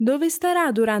Dove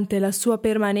starà durante la sua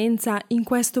permanenza in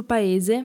questo paese?